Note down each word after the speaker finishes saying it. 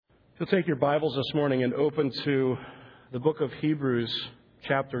You'll take your Bibles this morning and open to the book of Hebrews,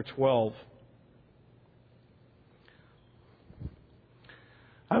 chapter 12.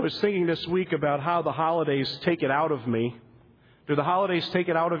 I was thinking this week about how the holidays take it out of me. Do the holidays take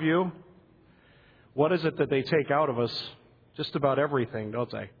it out of you? What is it that they take out of us? Just about everything, don't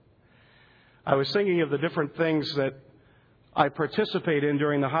they? I was thinking of the different things that I participate in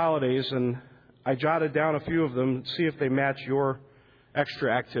during the holidays, and I jotted down a few of them, see if they match your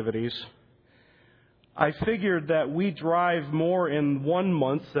extra activities. I figured that we drive more in 1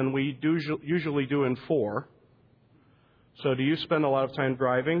 month than we usually do in 4. So do you spend a lot of time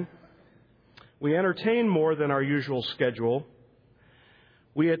driving? We entertain more than our usual schedule.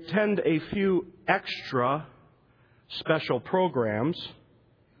 We attend a few extra special programs.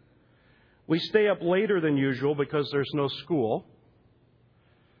 We stay up later than usual because there's no school.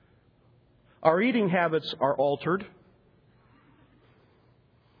 Our eating habits are altered.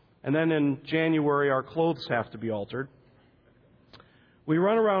 And then in January, our clothes have to be altered. We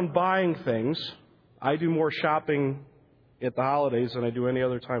run around buying things. I do more shopping at the holidays than I do any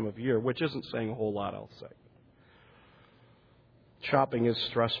other time of year, which isn't saying a whole lot, I'll say. Shopping is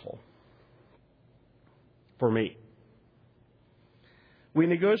stressful for me. We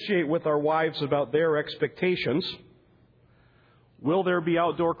negotiate with our wives about their expectations. Will there be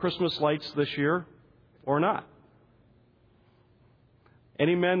outdoor Christmas lights this year or not?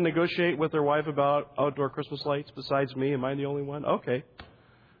 Any men negotiate with their wife about outdoor Christmas lights besides me? Am I the only one? Okay.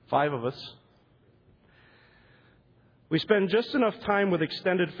 5 of us. We spend just enough time with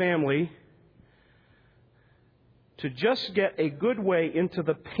extended family to just get a good way into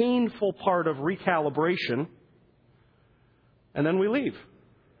the painful part of recalibration, and then we leave.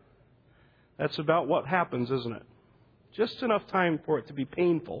 That's about what happens, isn't it? Just enough time for it to be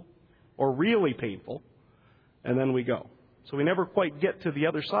painful, or really painful, and then we go. So we never quite get to the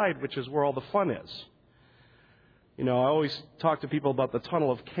other side, which is where all the fun is. You know, I always talk to people about the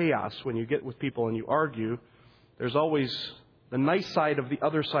tunnel of chaos. When you get with people and you argue, there's always the nice side of the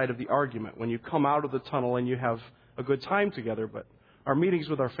other side of the argument when you come out of the tunnel and you have a good time together. But our meetings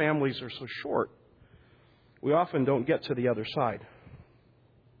with our families are so short, we often don't get to the other side.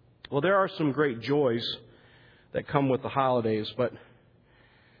 Well, there are some great joys that come with the holidays, but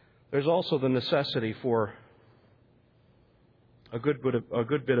there's also the necessity for a good bit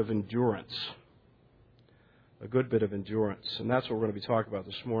of endurance. A good bit of endurance. And that's what we're going to be talking about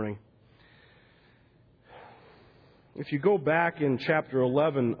this morning. If you go back in chapter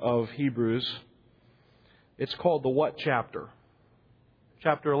 11 of Hebrews, it's called the what chapter?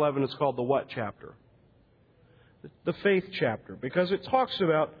 Chapter 11 is called the what chapter? The faith chapter. Because it talks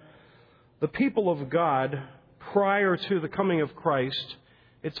about the people of God prior to the coming of Christ.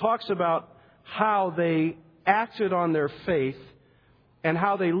 It talks about how they acted on their faith and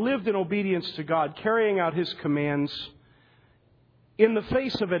how they lived in obedience to God, carrying out His commands in the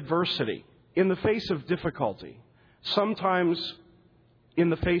face of adversity, in the face of difficulty, sometimes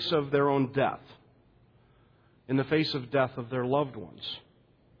in the face of their own death, in the face of death of their loved ones.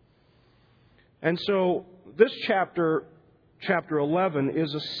 And so this chapter 11,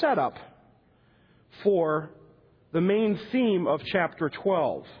 is a setup for the main theme of chapter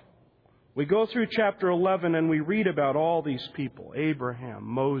 12. We go through chapter 11 and we read about all these people: Abraham,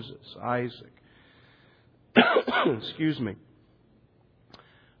 Moses, Isaac,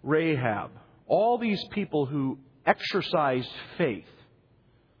 Rahab, all these people who exercised faith.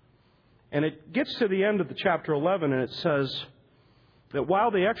 And it gets to the end of the chapter 11 and it says that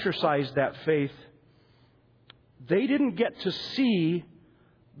while they exercised that faith, they didn't get to see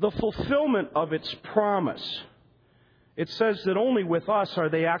the fulfillment of its promise. It says that only with us are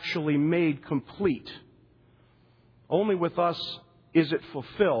they actually made complete. Only with us is it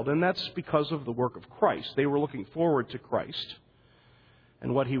fulfilled. And that's because of the work of Christ. They were looking forward to Christ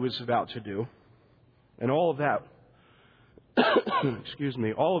and what He was about to do. And all of that,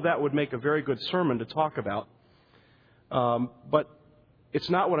 all of that would make a very good sermon to talk about. But it's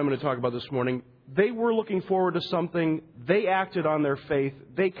not what I'm going to talk about this morning. They were looking forward to something. They acted on their faith.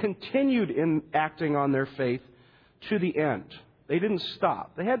 They continued in acting on their faith to the end. They didn't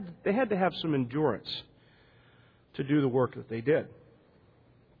stop. They had to have some endurance to do the work that they did.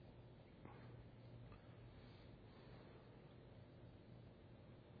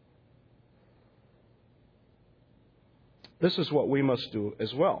 This is what we must do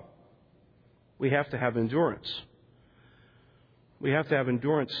as well. We have to have endurance. We have to have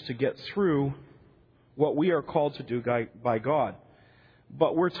endurance to get through what we are called to do by God.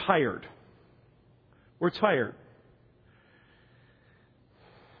 But we're tired. We're tired.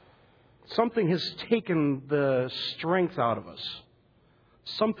 Something has taken the strength out of us.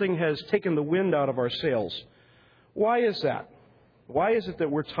 something has taken the wind out of our sails. Why is that? Why is it that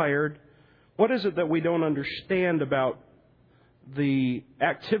we're tired? What is it that we don't understand about the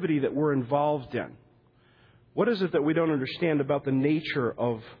activity that we're involved in? What is it that we don't understand about the nature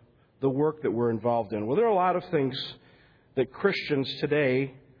of the work that we're involved in? Well, there are a lot of things that Christians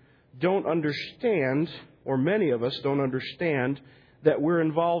today don't understand, or many of us don't understand, that we're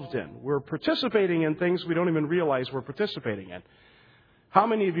involved in. We're participating in things we don't even realize we're participating in. How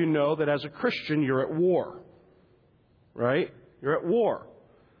many of you know that as a Christian you're at war? Right? You're at war.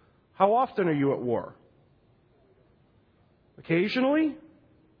 How often are you at war? Occasionally?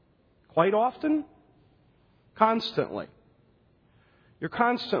 Quite often? Constantly. You're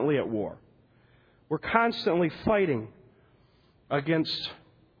constantly at war. We're constantly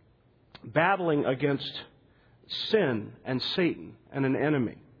battling against sin and Satan and an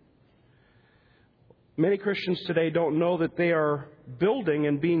enemy. Many Christians today don't know that they are building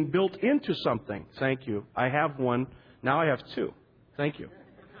and being built into something. Thank you. I have one. Now I have two. Thank you.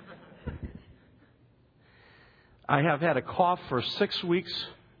 I have had a cough for 6 weeks,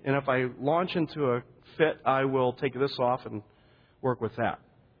 and if I launch into a fit, I will take this off and work with that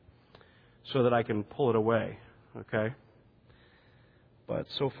so that I can pull it away. Okay? But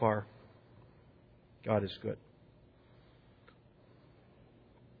so far, God is good.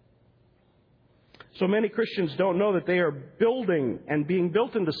 So many Christians don't know that they are building and being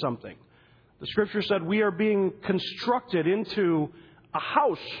built into something. The Scripture said we are being constructed into a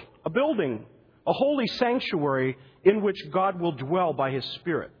house, a building, a holy sanctuary in which God will dwell by His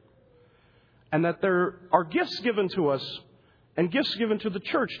Spirit. And that there are gifts given to us and gifts given to the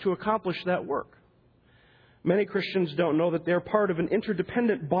church to accomplish that work. Many Christians don't know that they're part of an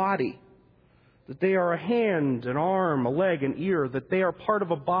interdependent body, that they are a hand, an arm, a leg, an ear, that they are part of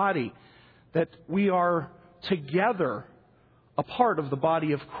a body, that we are together a part of the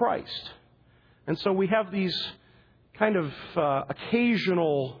body of Christ. And so we have these kind of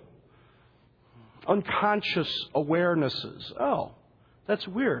occasional unconscious awarenesses. Oh, that's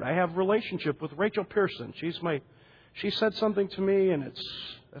weird. I have a relationship with Rachel Pearson. She said something to me and it's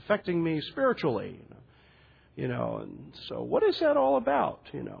affecting me spiritually. And so what is that all about?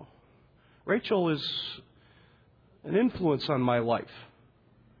 Rachel is an influence on my life.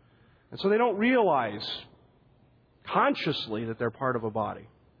 And so they don't realize consciously that they're part of a body.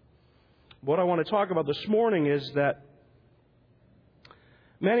 What I want to talk about this morning is that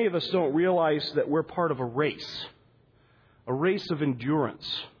many of us don't realize that we're part of a race of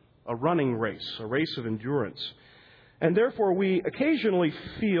endurance, a running race, a race of endurance. And therefore we occasionally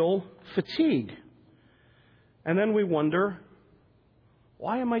feel fatigue. And then we wonder,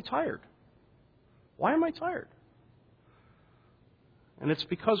 why am I tired? Why am I tired? And it's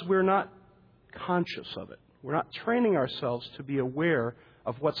because we're not conscious of it. We're not training ourselves to be aware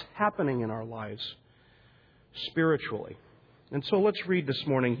of what's happening in our lives spiritually. And so let's read this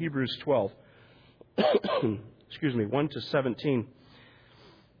morning Hebrews 12, 1 to 17.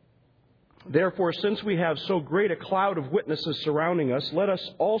 Therefore, since we have so great a cloud of witnesses surrounding us, let us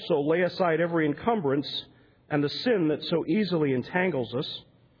also lay aside every encumbrance and the sin that so easily entangles us.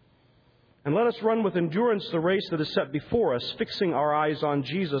 And let us run with endurance the race that is set before us, fixing our eyes on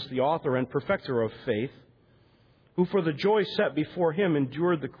Jesus, the author and perfecter of faith, who for the joy set before Him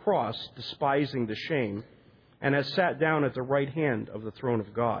endured the cross, despising the shame, and has sat down at the right hand of the throne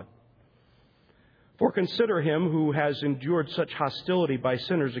of God. For consider Him who has endured such hostility by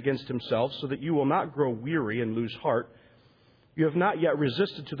sinners against Himself, so that you will not grow weary and lose heart. You have not yet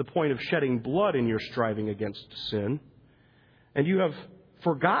resisted to the point of shedding blood in your striving against sin, and you have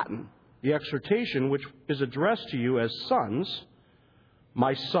forgotten the exhortation which is addressed to you as sons.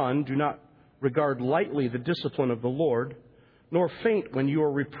 My son, do not regard lightly the discipline of the Lord, nor faint when you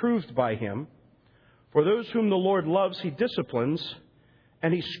are reproved by Him. For those whom the Lord loves, He disciplines,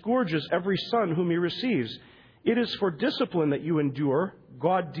 and He scourges every son whom He receives. It is for discipline that you endure.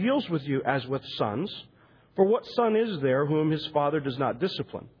 God deals with you as with sons. For what son is there whom his father does not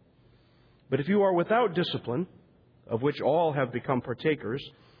discipline? But if you are without discipline, of which all have become partakers,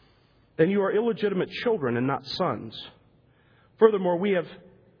 then you are illegitimate children and not sons. Furthermore,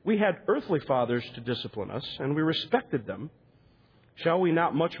 we had earthly fathers to discipline us, and we respected them. Shall we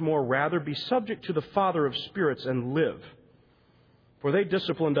not much more rather be subject to the Father of spirits and live? For they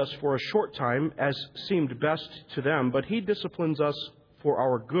disciplined us for a short time, as seemed best to them, but He disciplines us for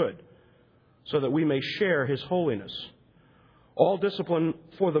our good, so that we may share His holiness. All discipline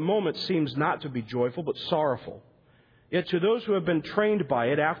for the moment seems not to be joyful, but sorrowful. Yet to those who have been trained by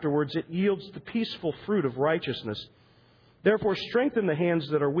it, afterwards it yields the peaceful fruit of righteousness. Therefore strengthen the hands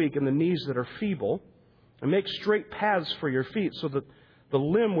that are weak and the knees that are feeble, and make straight paths for your feet, so that the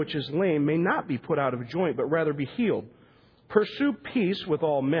limb which is lame may not be put out of joint, but rather be healed. Pursue peace with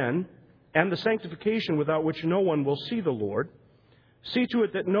all men, and the sanctification without which no one will see the Lord. See to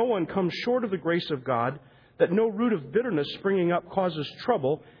it that no one comes short of the grace of God, that no root of bitterness springing up causes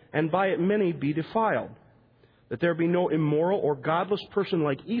trouble, and by it many be defiled. That there be no immoral or godless person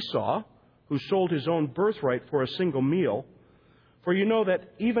like Esau, who sold his own birthright for a single meal. For you know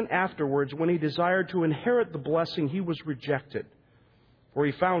that even afterwards, when he desired to inherit the blessing, he was rejected. For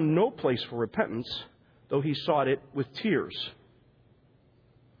he found no place for repentance, though he sought it with tears.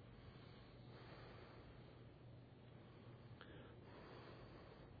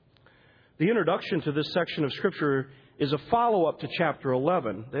 The introduction to this section of Scripture is a follow-up to chapter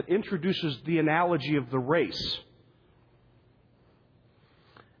 11 that introduces the analogy of the race.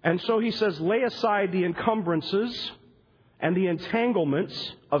 And so he says, lay aside the encumbrances and the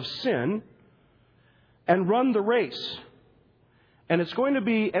entanglements of sin and run the race. And it's going to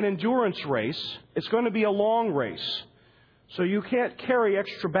be an endurance race. It's going to be a long race. So you can't carry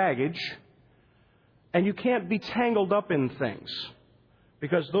extra baggage, and you can't be tangled up in things,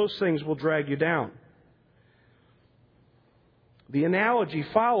 because those things will drag you down. The analogy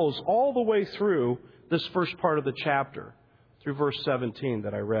follows all the way through this first part of the chapter, through verse 17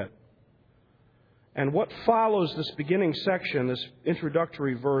 that I read. And what follows this beginning section, this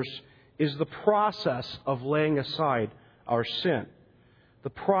introductory verse, is the process of laying aside our sin. The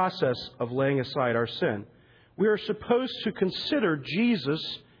process of laying aside our sin. We are supposed to consider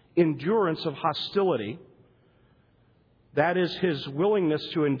Jesus' endurance of hostility, that is, his willingness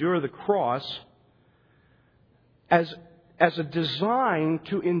to endure the cross, as a design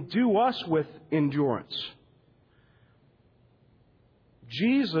to endue us with endurance.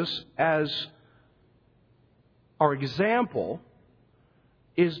 Jesus, as our example,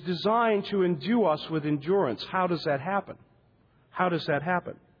 is designed to endue us with endurance. How does that happen? How does that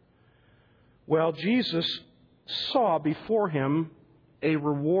happen? Well, Jesus saw before him a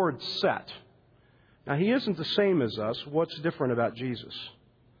reward set. Now, he isn't the same as us. What's different about Jesus?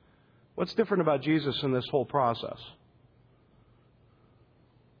 What's different about Jesus in this whole process?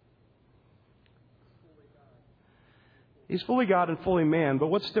 He's fully God and fully man, but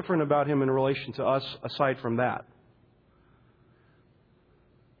what's different about him in relation to us aside from that?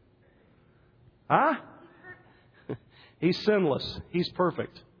 Huh? He's sinless. He's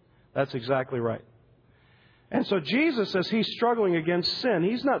perfect. That's exactly right. And so Jesus, as he's struggling against sin,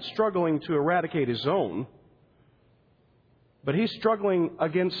 he's not struggling to eradicate his own, but he's struggling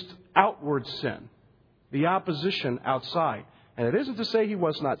against outward sin, the opposition outside. And it isn't to say he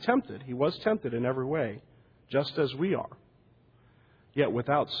was not tempted. He was tempted in every way, just as we are, yet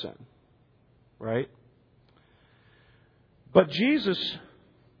without sin. Right? But Jesus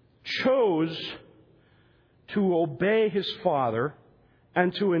chose to obey his Father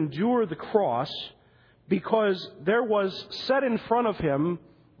and to endure the cross because there was set in front of him,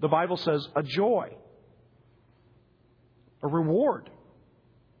 the Bible says, a joy, a reward.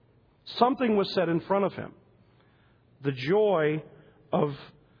 Something was set in front of him. The joy of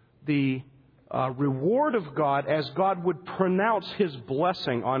the reward of God as God would pronounce his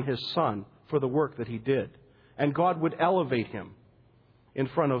blessing on his Son for the work that he did. And God would elevate him in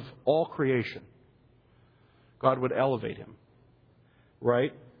front of all creation. God would elevate him.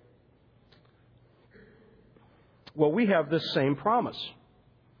 Right? Well, we have this same promise.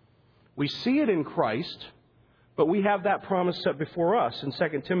 We see it in Christ, but we have that promise set before us. In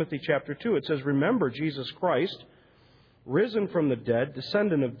 2 Timothy chapter 2, it says, remember Jesus Christ, risen from the dead,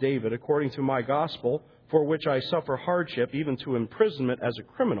 descendant of David, according to my gospel, for which I suffer hardship, even to imprisonment as a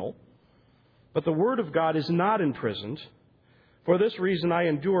criminal. But the word of God is not imprisoned. For this reason I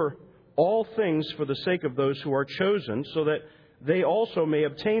endure all things for the sake of those who are chosen, so that they also may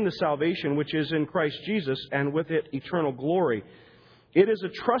obtain the salvation which is in Christ Jesus, and with it eternal glory. It is a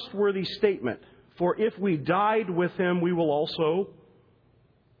trustworthy statement, for if we died with him, we will also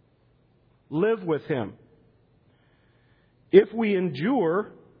live with him. If we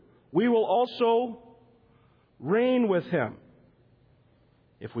endure, we will also reign with him.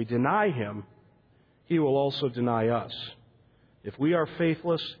 If we deny him, he will also deny us. If we are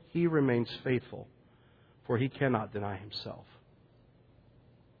faithless, he remains faithful, for he cannot deny himself.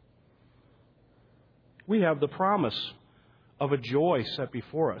 We have the promise of a joy set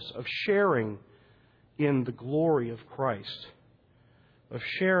before us, of sharing in the glory of Christ, of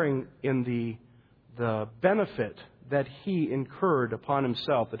sharing in the benefit that he incurred upon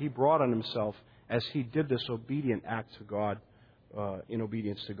himself, that he brought on himself as he did this obedient act to God, in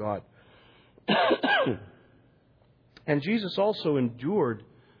obedience to God. And Jesus also endured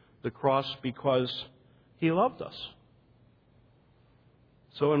the cross because he loved us.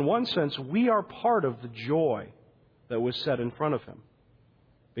 So in one sense, we are part of the joy that was set in front of Him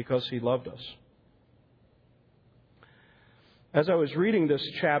because He loved us. As I was reading this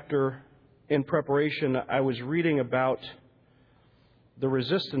chapter in preparation, I was reading about the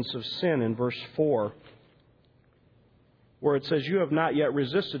resistance of sin in verse 4, where it says, "You have not yet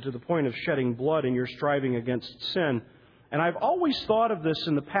resisted to the point of shedding blood in your striving against sin." And I've always thought of this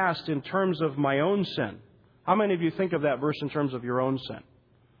in the past in terms of my own sin. How many of you think of that verse in terms of your own sin?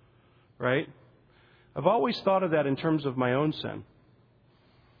 Right? I've always thought of that in terms of my own sin.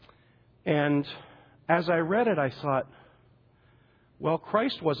 And as I read it, I thought, well,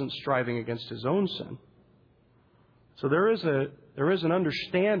 Christ wasn't striving against His own sin. So there is an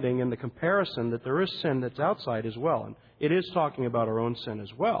understanding in the comparison that there is sin that's outside as well. And it is talking about our own sin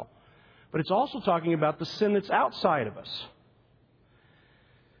as well. But it's also talking about the sin that's outside of us.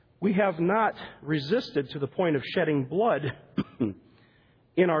 We have not resisted to the point of shedding blood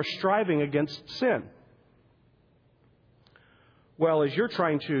in our striving against sin. Well, as you're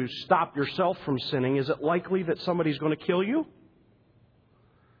trying to stop yourself from sinning, is it likely that somebody's going to kill you?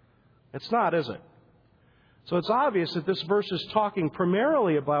 It's not, is it? So it's obvious that this verse is talking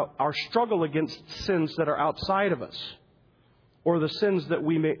primarily about our struggle against sins that are outside of us, or the sins that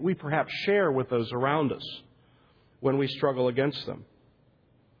we perhaps share with those around us when we struggle against them.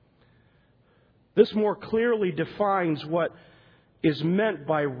 This more clearly defines what is meant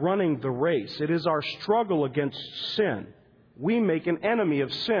by running the race. It is our struggle against sin. We make an enemy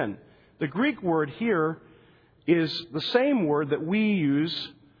of sin. The Greek word here is the same word that we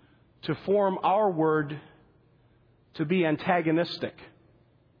use to form our word to be antagonistic.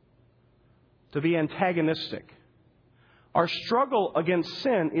 To be antagonistic. Our struggle against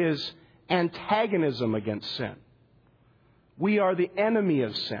sin is antagonism against sin. We are the enemy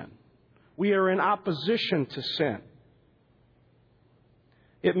of sin. We are in opposition to sin.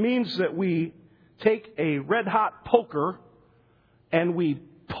 It means that we take a red-hot poker and we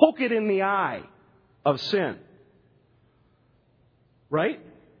poke it in the eye of sin. Right?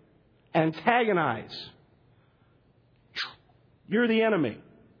 Antagonize. You're the enemy.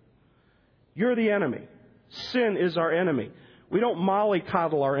 You're the enemy. Sin is our enemy. We don't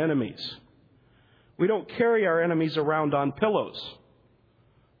mollycoddle our enemies. We don't carry our enemies around on pillows.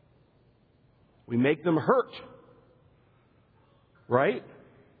 We make them hurt. Right?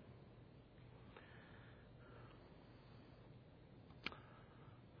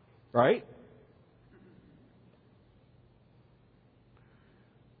 Right?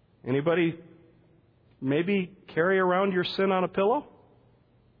 Anybody maybe carry around your sin on a pillow?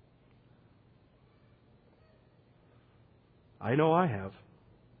 I know I have.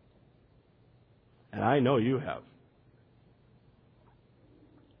 And I know you have.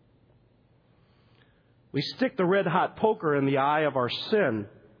 We stick the red-hot poker in the eye of our sin.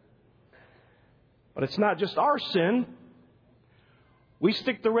 But it's not just our sin. We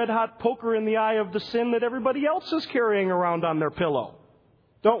stick the red-hot poker in the eye of the sin that everybody else is carrying around on their pillow.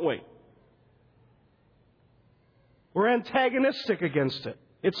 Don't we? We're antagonistic against it.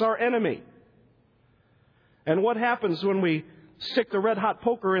 It's our enemy. And what happens when we stick the red-hot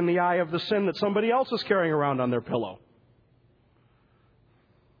poker in the eye of the sin that somebody else is carrying around on their pillow?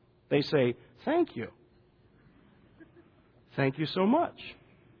 They say, "Thank you. Thank you so much."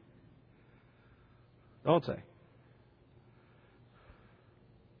 Don't they?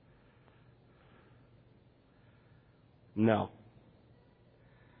 No.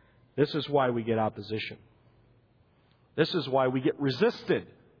 This is why we get opposition. This is why we get resisted.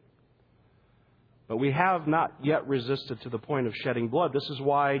 But we have not yet resisted to the point of shedding blood. This is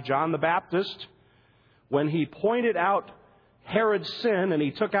why John the Baptist, when he pointed out Herod's sin and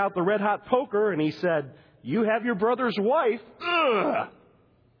he took out the red-hot poker and he said, "You have your brother's wife." Ugh!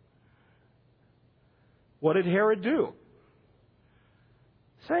 What did Herod do?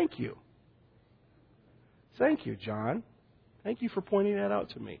 Thank you. Thank you, John. Thank you for pointing that out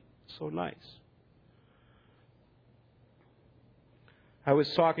to me. It's so nice. I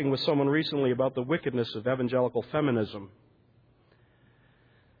was talking with someone recently about the wickedness of evangelical feminism.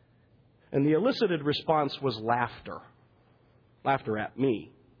 And the elicited response was laughter. Laughter at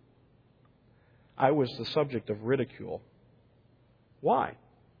me. I was the subject of ridicule. Why?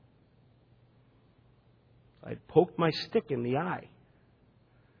 I'd poked my stick in the eye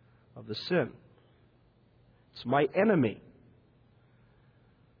of the sin. It's my enemy.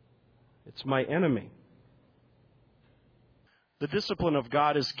 It's my enemy. The discipline of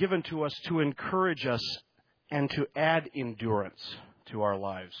God is given to us to encourage us and to add endurance to our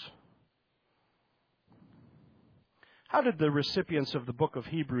lives. How did the recipients of the book of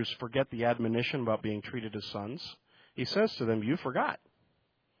Hebrews forget the admonition about being treated as sons? He says to them, "You forgot.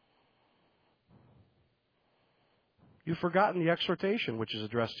 You've forgotten the exhortation which is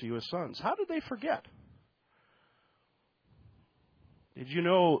addressed to you as sons. How did they forget? Did you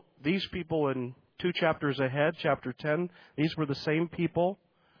know these people in 2 chapters ahead, chapter 10, these were the same people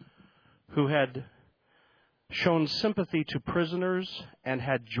who had shown sympathy to prisoners and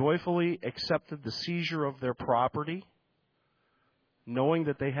had joyfully accepted the seizure of their property, knowing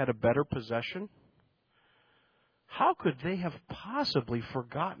that they had a better possession? How could they have possibly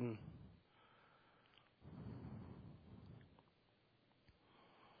forgotten?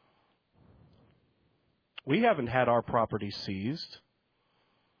 We haven't had our property seized.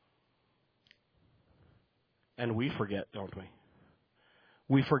 And we forget, don't we?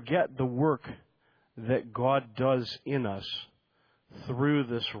 We forget the work that God does in us through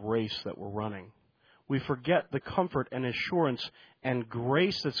this race that we're running. We forget the comfort and assurance and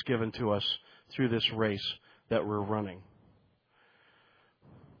grace that's given to us through this race that we're running.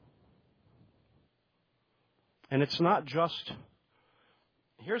 And it's not just...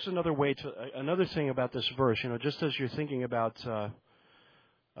 Here's another thing about this verse. Just as you're thinking about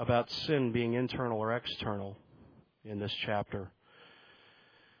sin being internal or external in this chapter,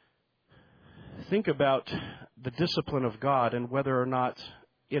 think about the discipline of God and whether or not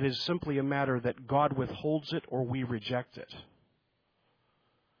it is simply a matter that God withholds it or we reject it.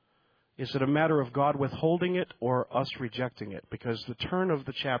 Is it a matter of God withholding it or us rejecting it? Because the turn of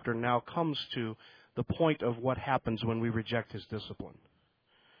the chapter now comes to the point of what happens when we reject His discipline.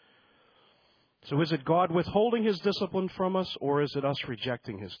 So is it God withholding His discipline from us, or is it us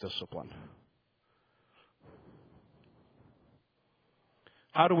rejecting His discipline?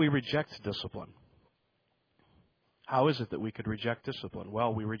 How do we reject discipline? How is it that we could reject discipline?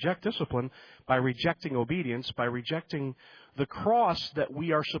 Well, we reject discipline by rejecting obedience, by rejecting the cross that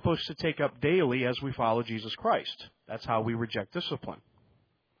we are supposed to take up daily as we follow Jesus Christ. That's how we reject discipline.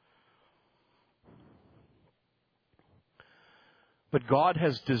 But God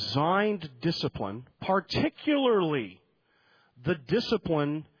has designed discipline, particularly the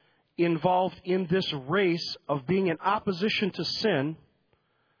discipline involved in this race of being in opposition to sin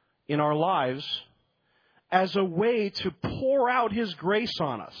in our lives, as a way to pour out His grace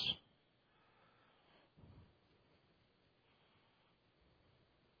on us.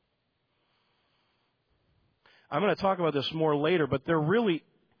 I'm going to talk about this more later, but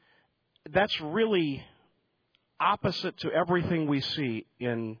that's really opposite to everything we see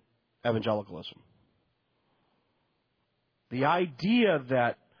in evangelicalism. The idea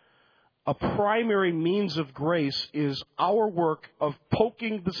that a primary means of grace is our work of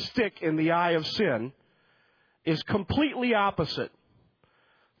poking the stick in the eye of sin is completely opposite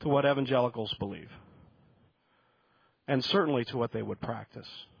to what evangelicals believe, and certainly to what they would practice.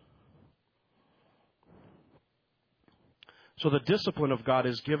 So the discipline of God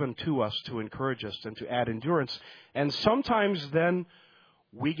is given to us to encourage us and to add endurance. And sometimes then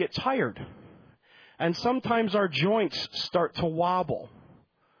we get tired. And sometimes our joints start to wobble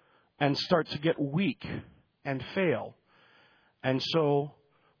and start to get weak and fail. And so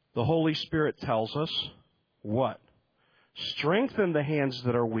the Holy Spirit tells us what? Strengthen the hands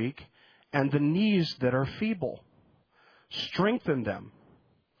that are weak and the knees that are feeble. Strengthen them.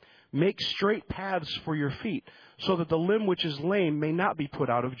 Make straight paths for your feet, so that the limb which is lame may not be put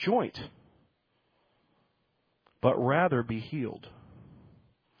out of joint, but rather be healed.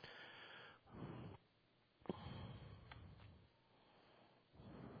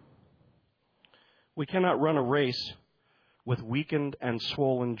 We cannot run a race with weakened and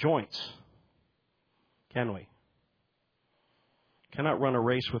swollen joints, can we? Cannot run a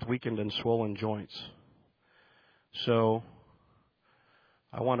race with weakened and swollen joints. So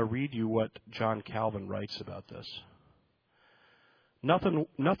I want to read you what John Calvin writes about this.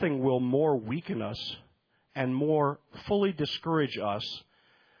 Nothing will more weaken us and more fully discourage us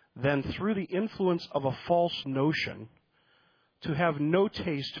than through the influence of a false notion to have no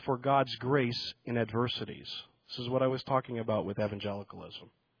taste for God's grace in adversities. This is what I was talking about with evangelicalism.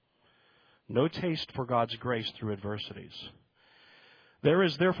 No taste for God's grace through adversities. There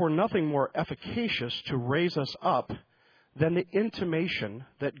is therefore nothing more efficacious to raise us up than the intimation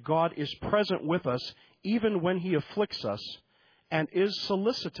that God is present with us even when He afflicts us and is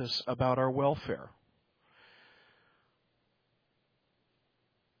solicitous about our welfare.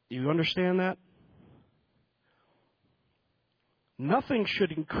 You understand that? Nothing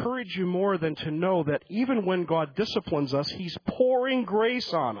should encourage you more than to know that even when God disciplines us, He's pouring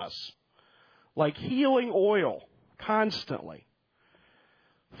grace on us like healing oil constantly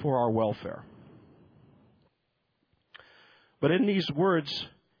for our welfare. But in these words,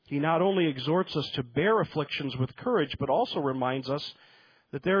 he not only exhorts us to bear afflictions with courage, but also reminds us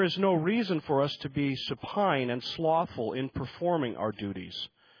that there is no reason for us to be supine and slothful in performing our duties.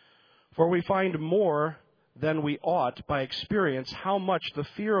 For we find more than we ought by experience how much the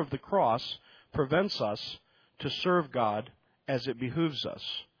fear of the cross prevents us to serve God as it behooves us.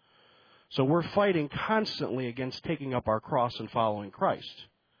 So we're fighting constantly against taking up our cross and following Christ,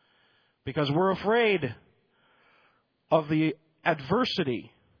 because we're afraid of the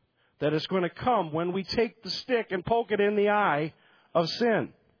adversity that is going to come when we take the stick and poke it in the eye of sin.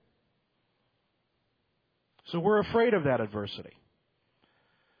 So we're afraid of that adversity.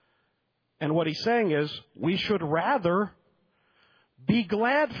 And what he's saying is, we should rather be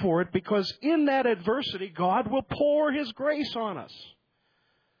glad for it, because in that adversity, God will pour His grace on us.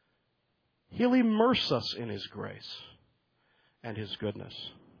 He'll immerse us in His grace and His goodness.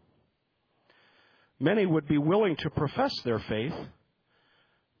 Many would be willing to profess their faith,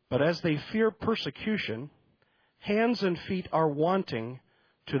 but as they fear persecution, hands and feet are wanting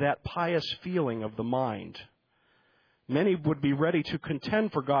to that pious feeling of the mind. Many would be ready to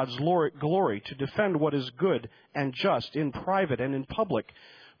contend for God's glory, to defend what is good and just in private and in public,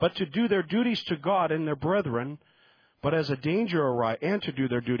 but to do their duties to God and their brethren, but as a danger and to do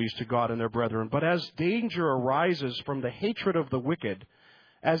their duties to God and their brethren. But as danger arises from the hatred of the wicked,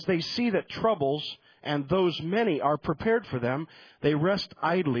 as they see that troubles and those many are prepared for them, they rest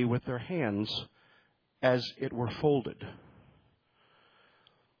idly with their hands as it were folded.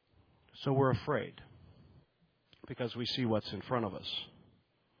 So we're afraid, because we see what's in front of us.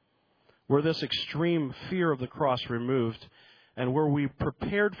 Were this extreme fear of the cross removed, and were we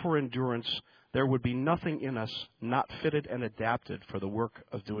prepared for endurance, there would be nothing in us not fitted and adapted for the work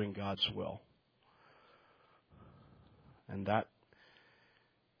of doing God's will. And that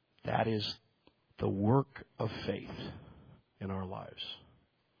is the work of faith in our lives.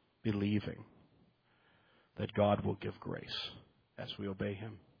 Believing that God will give grace as we obey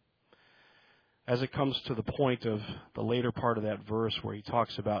Him. As it comes to the point of the later part of that verse where he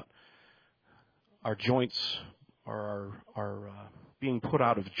talks about our joints are being put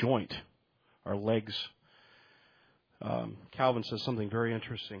out of joint, our legs, Calvin says something very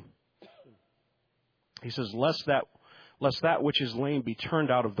interesting. He says, lest that which is lame be turned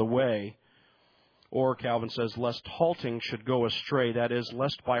out of the way, or Calvin says, lest halting should go astray, that is,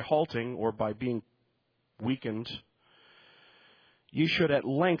 lest by halting or by being weakened, ye should at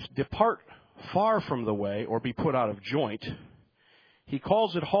length depart far from the way, or be put out of joint. He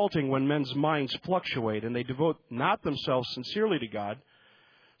calls it halting when men's minds fluctuate and they devote not themselves sincerely to God.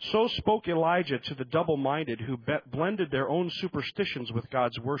 So spoke Elijah to the double-minded who blended their own superstitions with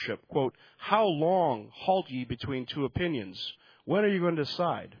God's worship. Quote, how long halt ye between two opinions? When are you going to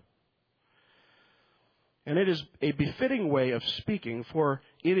decide? And it is a befitting way of speaking, for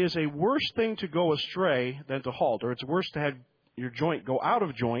it is a worse thing to go astray than to halt, or it's worse to have your joint go out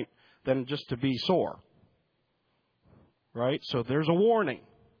of joint than just to be sore. Right? So there's a warning.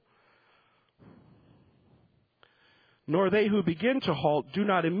 Nor they who begin to halt do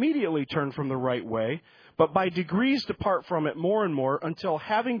not immediately turn from the right way, but by degrees depart from it more and more, until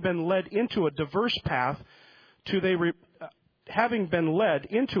having been led into a diverse path, till they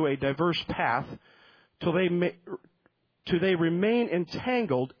remain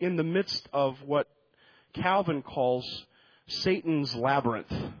entangled in the midst of what Calvin calls Satan's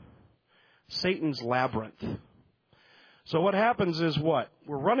labyrinth. Satan's labyrinth. So what happens is what?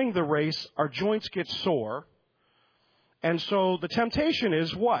 We're running the race, our joints get sore, and so the temptation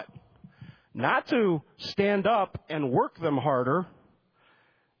is what? Not to stand up and work them harder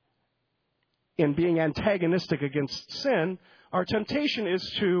in being antagonistic against sin. Our temptation is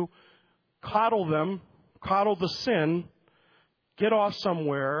to coddle the sin, get off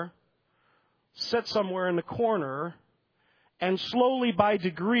somewhere, sit somewhere in the corner, and slowly by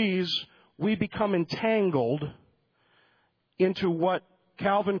degrees we become entangled into what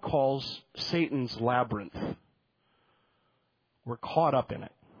Calvin calls Satan's labyrinth. We're caught up in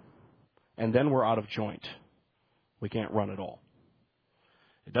it. And then we're out of joint. We can't run at all.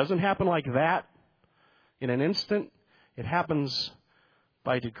 It doesn't happen like that in an instant. It happens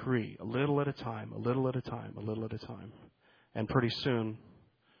by degree, a little at a time, a little at a time, a little at a time. And pretty soon,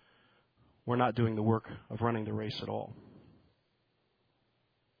 we're not doing the work of running the race at all.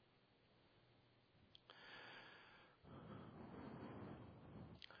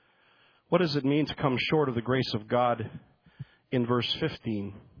 What does it mean to come short of the grace of God in verse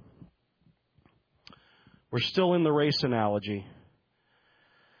 15? We're still in the race analogy.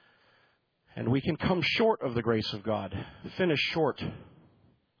 And we can come short of the grace of God, finish short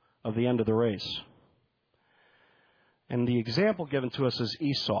of the end of the race. And the example given to us is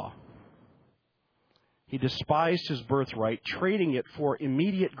Esau. He despised his birthright, trading it for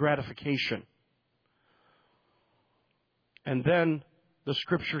immediate gratification. And then the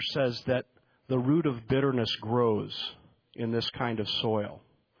Scripture says that the root of bitterness grows in this kind of soil,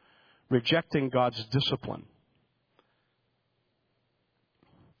 rejecting God's discipline,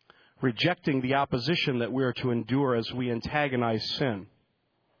 rejecting the opposition that we are to endure as we antagonize sin.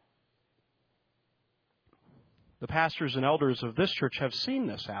 The pastors and elders of this church have seen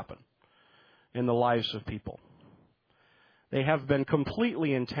this happen in the lives of people. They have been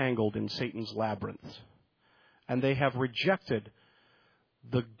completely entangled in Satan's labyrinth, and they have rejected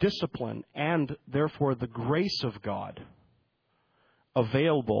the discipline and therefore the grace of God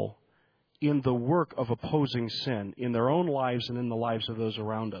available in the work of opposing sin in their own lives and in the lives of those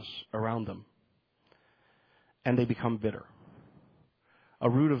around them. And they become bitter. A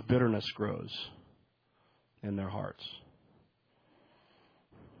root of bitterness grows in their hearts.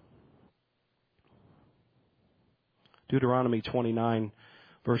 Deuteronomy 29,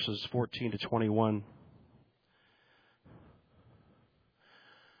 verses 14 to 21.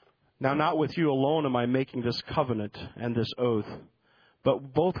 Now, not with you alone am I making this covenant and this oath,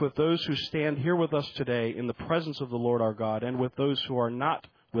 but both with those who stand here with us today in the presence of the Lord our God, and with those who are not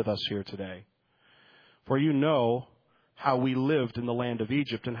with us here today. For you know how we lived in the land of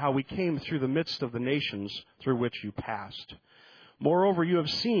Egypt, and how we came through the midst of the nations through which you passed. Moreover, you have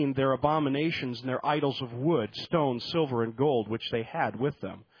seen their abominations and their idols of wood, stone, silver, and gold, which they had with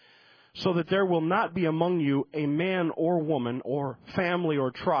them. So that there will not be among you a man or woman or family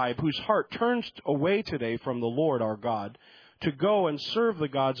or tribe whose heart turns away today from the Lord our God to go and serve the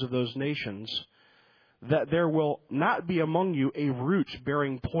gods of those nations, that there will not be among you a root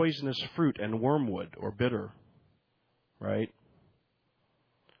bearing poisonous fruit and wormwood or bitter. Right?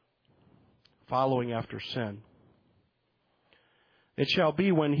 Following after sin. It shall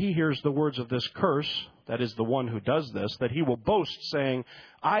be when he hears the words of this curse, that is the one who does this, that he will boast, saying,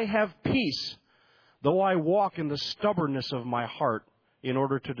 I have peace, though I walk in the stubbornness of my heart, in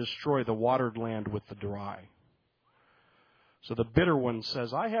order to destroy the watered land with the dry. So the bitter one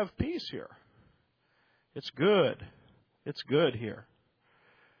says, I have peace here. It's good. It's good here.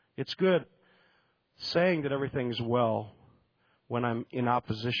 It's good saying that everything's well when I'm in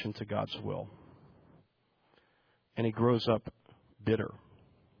opposition to God's will. And he grows up bitter.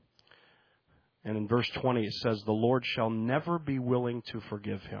 And in verse 20 it says, the Lord shall never be willing to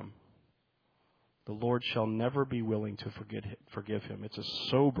forgive him. The Lord shall never be willing to forgive him. It's a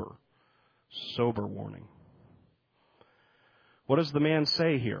sober warning. What does the man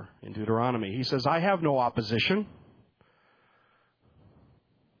say here in Deuteronomy? He says, I have no opposition,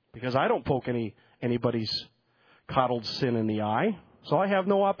 because I don't poke anybody's coddled sin in the eye, so I have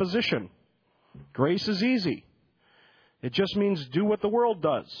no opposition. Grace is easy. It just means do what the world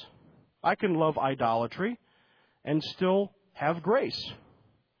does. I can love idolatry and still have grace.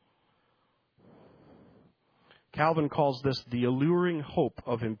 Calvin calls this the alluring hope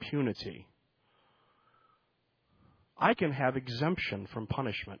of impunity. I can have exemption from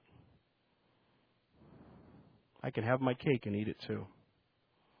punishment. I can have my cake and eat it too.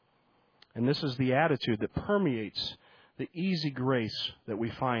 And this is the attitude that permeates the easy grace that we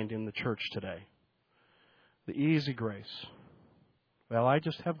find in the church today. The easy grace. Well, I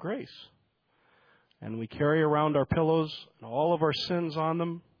just have grace. And we carry around our pillows and all of our sins on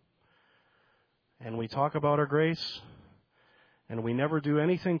them. And we talk about our grace. And we never do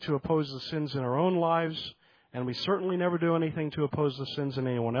anything to oppose the sins in our own lives. And we certainly never do anything to oppose the sins in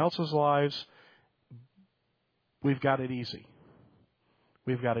anyone else's lives. We've got it easy.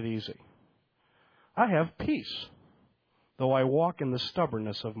 We've got it easy. I have peace, though I walk in the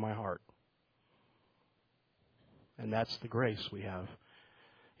stubbornness of my heart. And that's the grace we have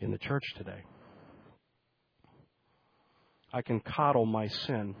in the church today. I can coddle my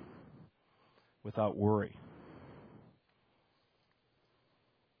sin without worry.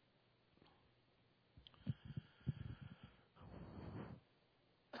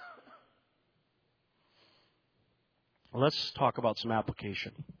 Let's talk about some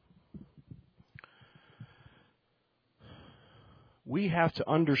application. We have to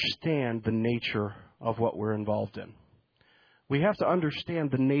understand the nature of what we're involved in. We have to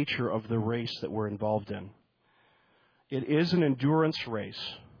understand the nature of the race that we're involved in. It is an endurance race.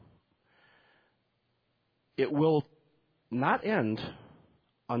 It will not end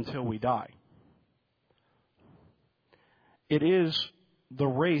until we die. It is the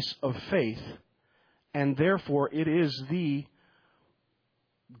race of faith, and therefore it is the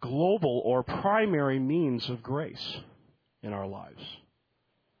global or primary means of grace in our lives.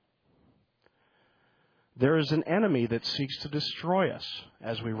 There is an enemy that seeks to destroy us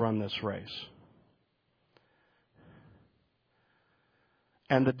as we run this race.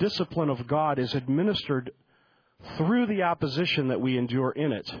 and the discipline of God is administered through the opposition that we endure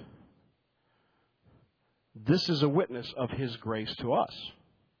in it, this is a witness of His grace to us.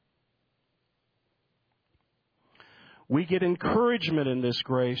 We get encouragement in this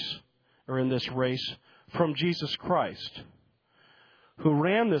grace, or in this race, from Jesus Christ, who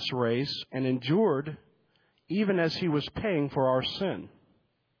ran this race and endured even as He was paying for our sin.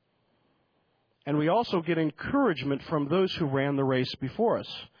 And we also get encouragement from those who ran the race before us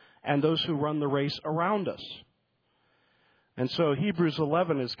and those who run the race around us. And so Hebrews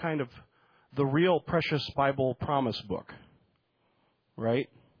 11 is kind of the real precious Bible promise book, right?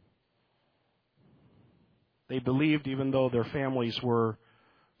 They believed even though their families were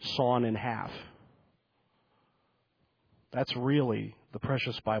sawn in half. That's really the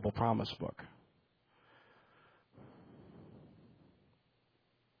precious Bible promise book.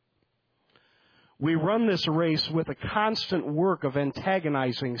 We run this race with a constant work of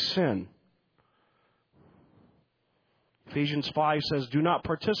antagonizing sin. Ephesians 5 says, "Do not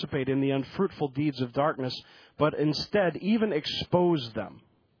participate in the unfruitful deeds of darkness, but instead even expose them."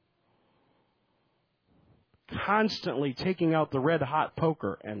 Constantly taking out the red-hot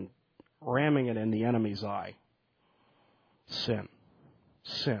poker and ramming it in the enemy's eye. Sin.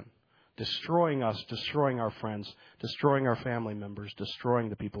 Sin. Destroying us, destroying our friends, destroying our family members, destroying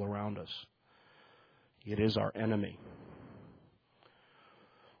the people around us. It is our enemy.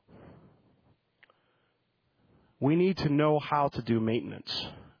 We need to know how to do maintenance.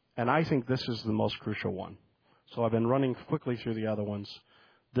 And I think this is the most crucial one. So I've been running quickly through the other ones.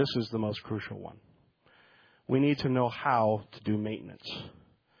 This is the most crucial one. We need to know how to do maintenance.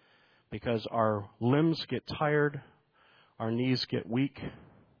 Because our limbs get tired, our knees get weak,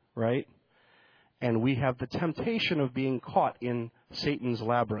 right? And we have the temptation of being caught in Satan's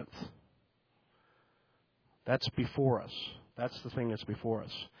labyrinth. That's before us. That's the thing that's before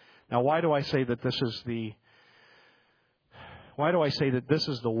us. Now, why do I say that this is the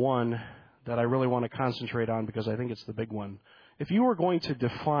one that I really want to concentrate on? Because I think it's the big one. If you were going to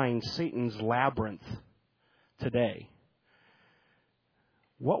define Satan's labyrinth today,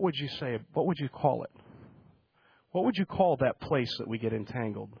 what would you say? What would you call it? What would you call that place that we get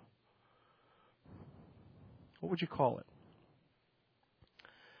entangled? What would you call it?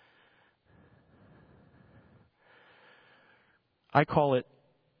 I call it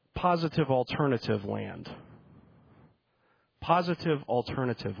positive alternative land. Positive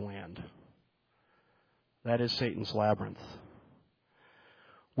alternative land. That is Satan's labyrinth.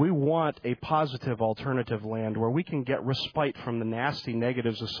 We want a positive alternative land where we can get respite from the nasty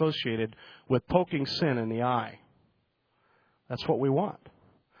negatives associated with poking sin in the eye. That's what we want.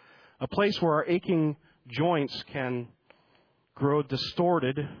 A place where our aching joints can grow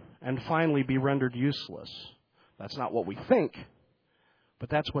distorted and finally be rendered useless. That's not what we think, but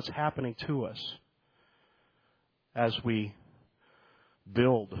that's what's happening to us as we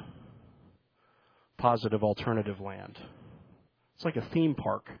build positive alternative land. It's like a theme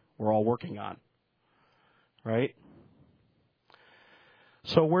park we're all working on, right?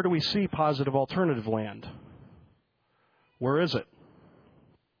 So where do we see positive alternative land? Where is it?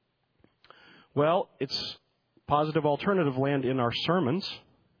 Well, it's positive alternative land in our sermons.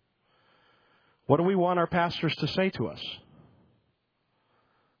 What do we want our pastors to say to us?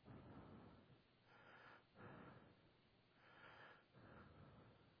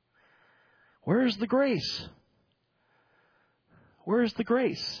 Where is the grace? Where is the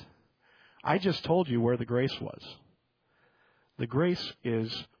grace? I just told you where the grace was. The grace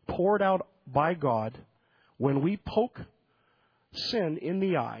is poured out by God when we poke sin in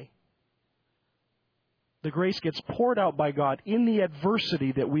the eye. The grace gets poured out by God in the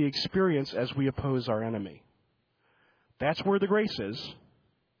adversity that we experience as we oppose our enemy. That's where the grace is.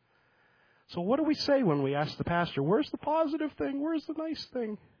 So what do we say when we ask the pastor, where's the positive thing? Where's the nice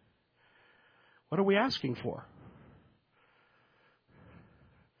thing? What are we asking for?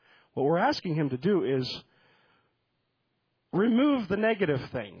 What we're asking him to do is remove the negative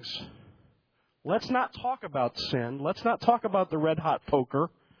things. Let's not talk about sin. Let's not talk about the red-hot poker.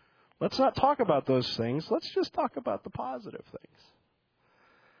 Let's not talk about those things. Let's just talk about the positive things.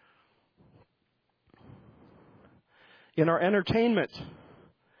 In our entertainment,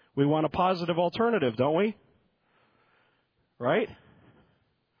 we want a positive alternative, don't we? Right?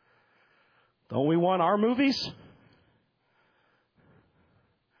 Don't we want our movies?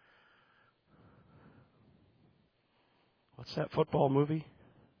 What's that football movie?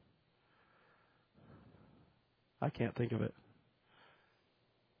 I can't think of it.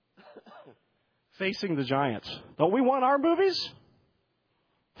 Facing the Giants. Don't we want our movies?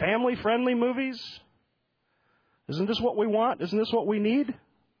 Family-friendly movies? Isn't this what we want? Isn't this what we need?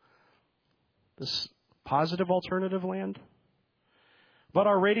 This positive alternative land? But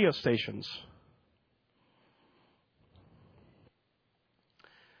our radio stations.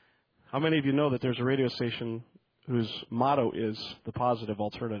 How many of you know that there's a radio station whose motto is the positive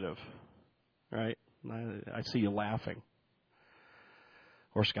alternative? Right? I see you laughing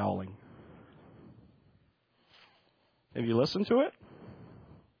or scowling. Have you listened to it?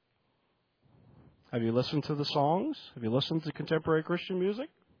 Have you listened to the songs? Have you listened to contemporary Christian music?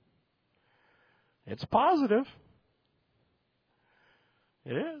 It's positive.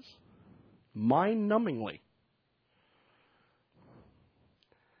 It is. Mind-numbingly.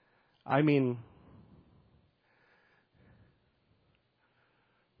 I mean,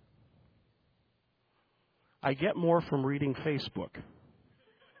 I get more from reading Facebook.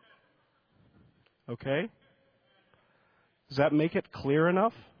 Okay? Does that make it clear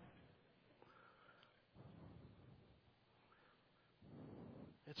enough?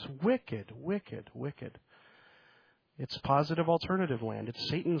 It's wicked, wicked, wicked. It's positive alternative land. It's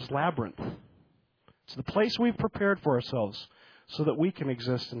Satan's labyrinth. It's the place we've prepared for ourselves so that we can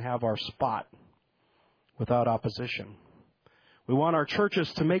exist and have our spot without opposition. We want our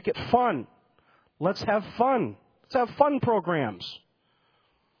churches to make it fun. Let's have fun. Let's have fun programs.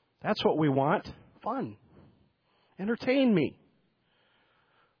 That's what we want. Fun. Entertain me.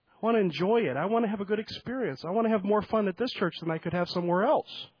 I want to enjoy it. I want to have a good experience. I want to have more fun at this church than I could have somewhere else.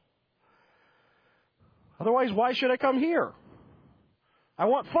 Otherwise, why should I come here? I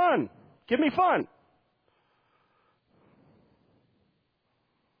want fun. Give me fun.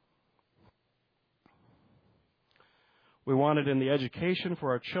 We want it in the education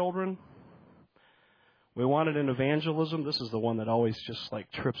for our children. We want it in evangelism. This is the one that always just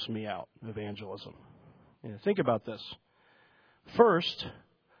like trips me out, evangelism. Think about this. First,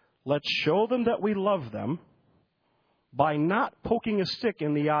 let's show them that we love them by not poking a stick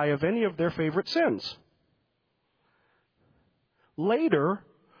in the eye of any of their favorite sins. Later,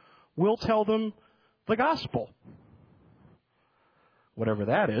 we'll tell them the gospel, whatever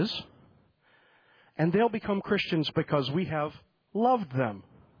that is, and they'll become Christians because we have loved them.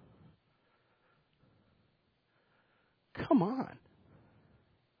 Come on.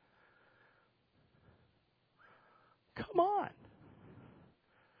 Come on.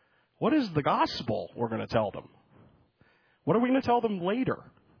 What is the gospel we're going to tell them? What are we going to tell them later?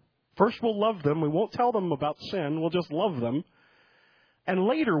 First, we'll love them. We won't tell them about sin. We'll just love them. And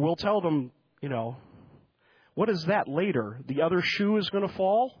later, we'll tell them, what is that later? The other shoe is going to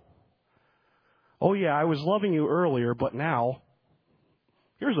fall? Oh, yeah, I was loving you earlier, but now,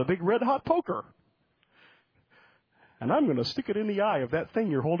 here's a big red-hot poker. And I'm going to stick it in the eye of that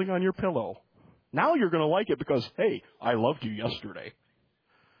thing you're holding on your pillow. Now you're going to like it because, hey, I loved you yesterday.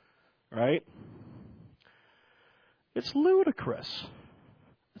 Right? It's ludicrous.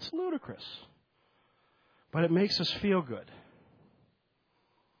 It's ludicrous. But it makes us feel good.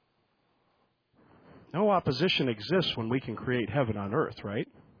 No opposition exists when we can create heaven on earth, right?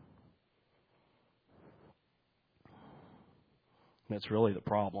 That's really the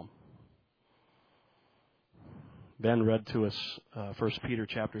problem. Ben read to us 1 Peter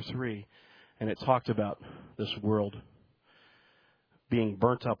chapter 3, and it talked about this world being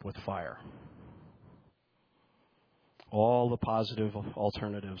burnt up with fire. All the positive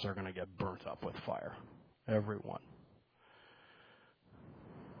alternatives are going to get burnt up with fire. Every one.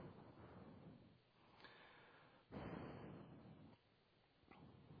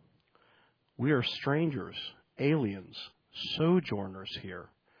 We are strangers, aliens, sojourners here,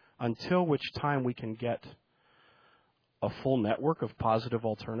 until which time we can get a full network of positive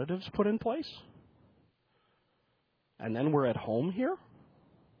alternatives put in place. And then we're at home here?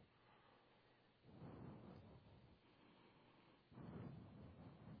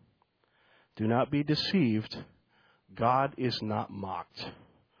 Do not be deceived. God is not mocked.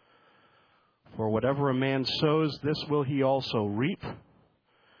 For whatever a man sows, this will he also reap.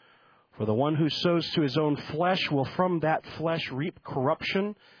 For the one who sows to his own flesh will from that flesh reap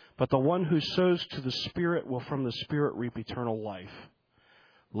corruption, but the one who sows to the Spirit will from the Spirit reap eternal life.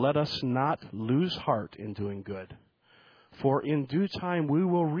 Let us not lose heart in doing good, for in due time we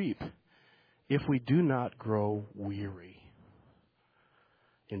will reap if we do not grow weary.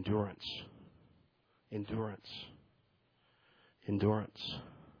 Endurance. Endurance. Endurance.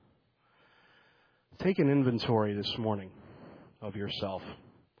 Take an inventory this morning of yourself.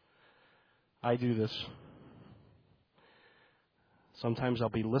 I do this. Sometimes I'll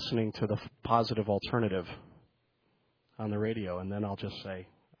be listening to the positive alternative on the radio, and then I'll just say,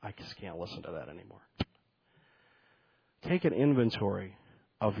 I just can't listen to that anymore. Take an inventory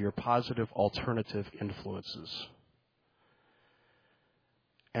of your positive alternative influences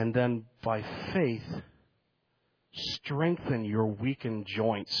And then by faith, strengthen your weakened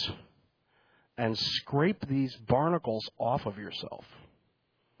joints and scrape these barnacles off of yourself.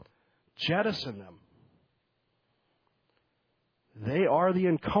 Jettison them. They are the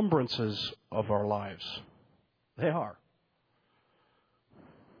encumbrances of our lives. They are.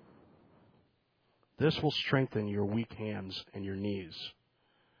 This will strengthen your weak hands and your knees.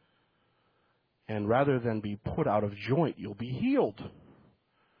 And rather than be put out of joint, you'll be healed.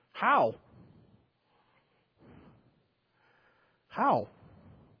 How? How?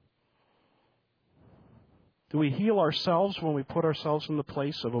 Do we heal ourselves when we put ourselves in the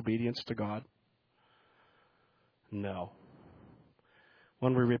place of obedience to God? No.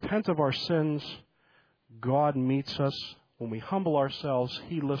 When we repent of our sins, God meets us. When we humble ourselves,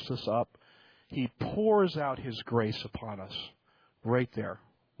 He lifts us up. He pours out His grace upon us right there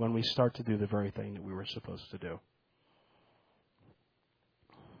when we start to do the very thing that we were supposed to do.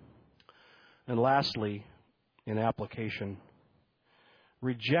 And lastly, in application,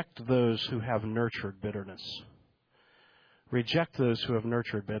 reject those who have nurtured bitterness. Reject those who have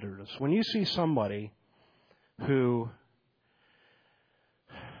nurtured bitterness. When you see somebody who,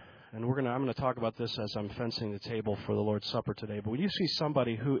 and I'm going to talk about this as I'm fencing the table for the Lord's Supper today, but when you see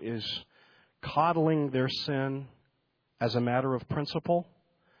somebody who is coddling their sin as a matter of principle,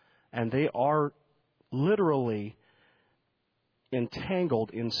 and they are literally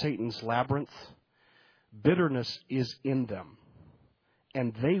entangled in Satan's labyrinth, bitterness is in them.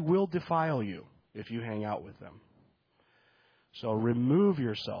 And they will defile you if you hang out with them. So remove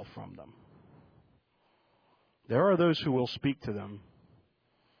yourself from them. There are those who will speak to them,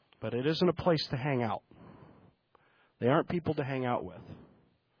 but it isn't a place to hang out. They aren't people to hang out with.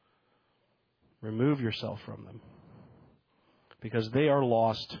 Remove yourself from them. Because they are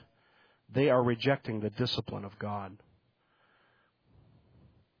lost. They are rejecting the discipline of God.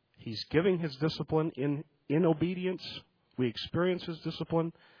 He's giving His discipline in obedience. We experience His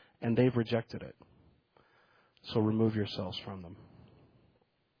discipline, and they've rejected it. So remove yourselves from them.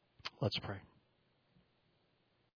 Let's pray.